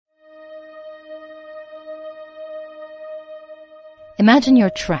Imagine you're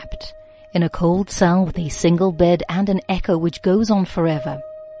trapped in a cold cell with a single bed and an echo which goes on forever.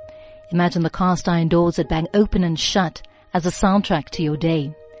 Imagine the cast iron doors that bang open and shut as a soundtrack to your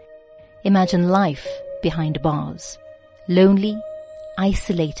day. Imagine life behind bars, lonely,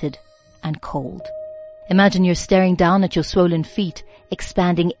 isolated, and cold. Imagine you're staring down at your swollen feet,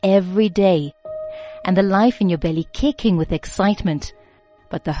 expanding every day, and the life in your belly kicking with excitement,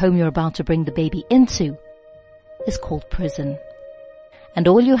 but the home you're about to bring the baby into is called prison. And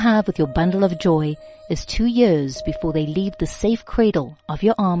all you have with your bundle of joy is 2 years before they leave the safe cradle of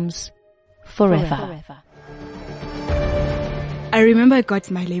your arms forever. I remember I got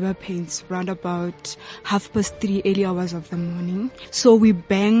my labor pains round about 3:30 early hours of the morning. So we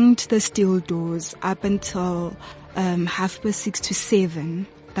banged the steel doors up until 6:30 to 7.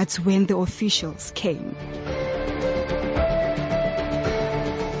 That's when the officials came.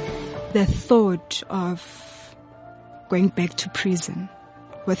 The thought of going back to prison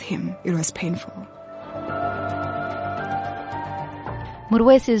with him, it was painful.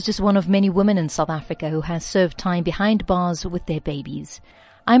 Murwesi is just one of many women in South Africa who has served time behind bars with their babies.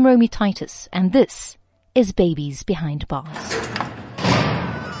 I'm Romy Titus, and this is Babies Behind Bars.